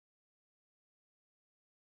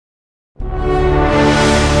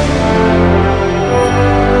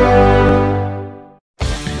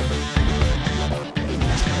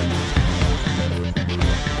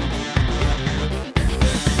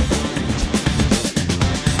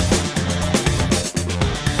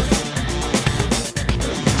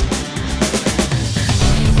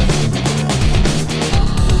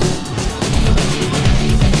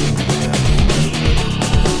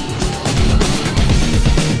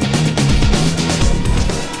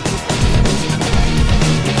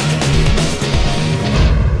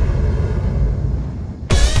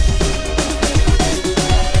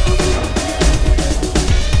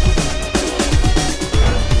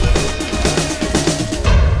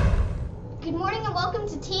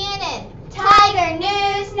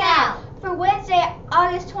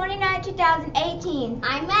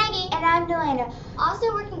Delana.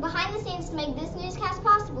 Also working behind the scenes to make this newscast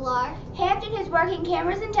possible are Hampton, who's working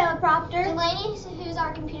cameras and teleprompter. Delaney, who's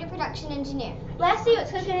our computer production engineer. Leslie,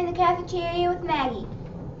 who's cooking in the cafeteria with Maggie.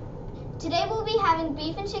 Today we'll be having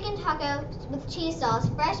beef and chicken tacos with cheese sauce,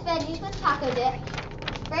 fresh veggies with taco dip,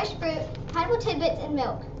 fresh fruit, pineapple tidbits, and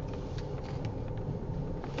milk.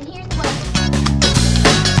 And here's the weather.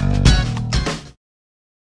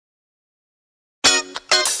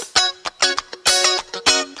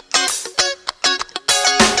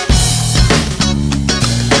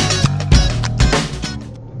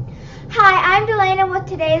 Hi, I'm Delana with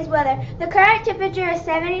today's weather. The current temperature is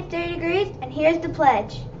 73 degrees, and here's the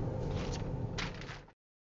pledge.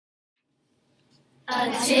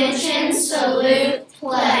 Attention, salute,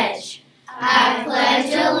 pledge. I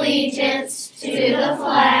pledge allegiance to the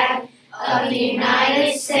flag of the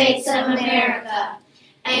United States of America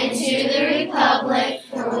and to the republic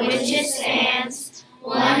for which it stands,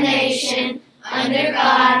 one nation, under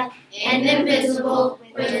God, indivisible,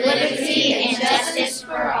 with liberty and justice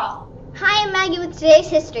for all. Hi, I'm Maggie with today's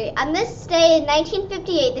history. On this day in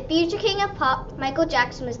 1958, the future king of pop, Michael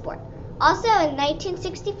Jackson, was born. Also in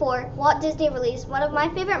 1964, Walt Disney released one of my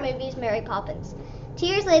favorite movies, Mary Poppins. 2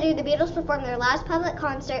 years later, the Beatles performed their last public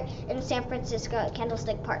concert in San Francisco at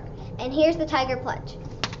Candlestick Park. And here's the Tiger Pledge.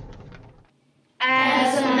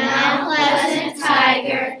 As a Mount Pleasant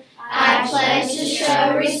tiger, I pledge to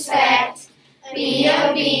show respect, be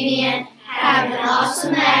obedient, have an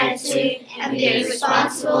awesome attitude, and be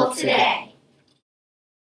responsible today.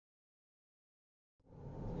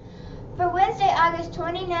 For Wednesday, August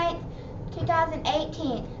 29th,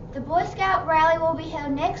 2018, the Boy Scout rally will be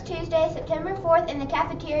held next Tuesday, September 4th in the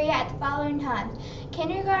cafeteria at the following times.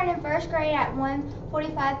 Kindergarten and first grade at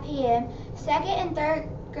 1:45 p.m., second and third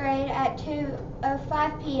grade at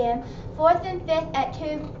 2:05 p.m., fourth and fifth at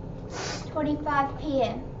 2:25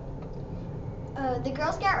 p.m. The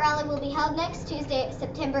Girl Scout rally will be held next Tuesday,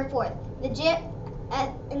 September 4th.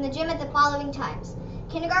 In the gym at the following times.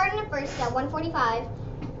 Kindergarten and first at 1:45,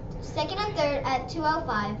 second and third at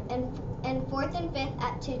 2:05, and fourth and fifth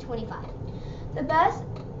at 2:25. The bus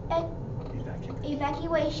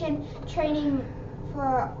evacuation training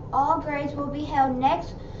for all grades will be held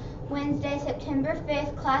next Wednesday, September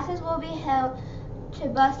 5th. Classes will be held to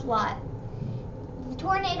bus lot. The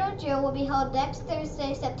tornado drill will be held next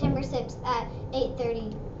Thursday, September 6th at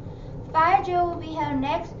 8:30. Fire drill will be held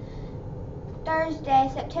next Thursday,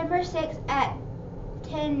 September 6th at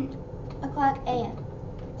 10 o'clock a.m.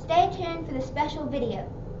 Stay tuned for the special video.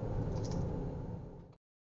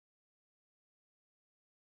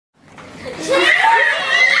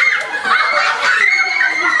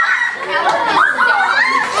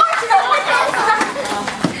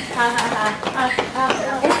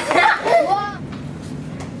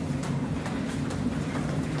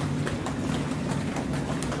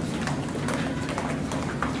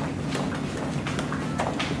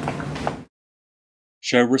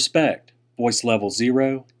 Show respect. Voice level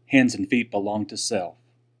 0. Hands and feet belong to self.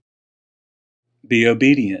 Be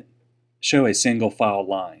obedient. Show a single file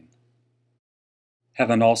line. Have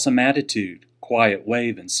an awesome attitude. Quiet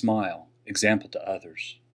wave and smile. Example to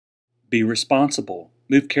others. Be responsible.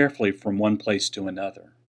 Move carefully from one place to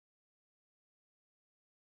another.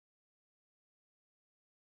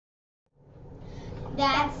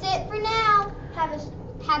 That's it for now.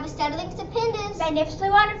 Have a steadily stupendous, Magnificently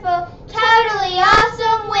wonderful, totally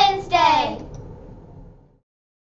awesome Wednesday.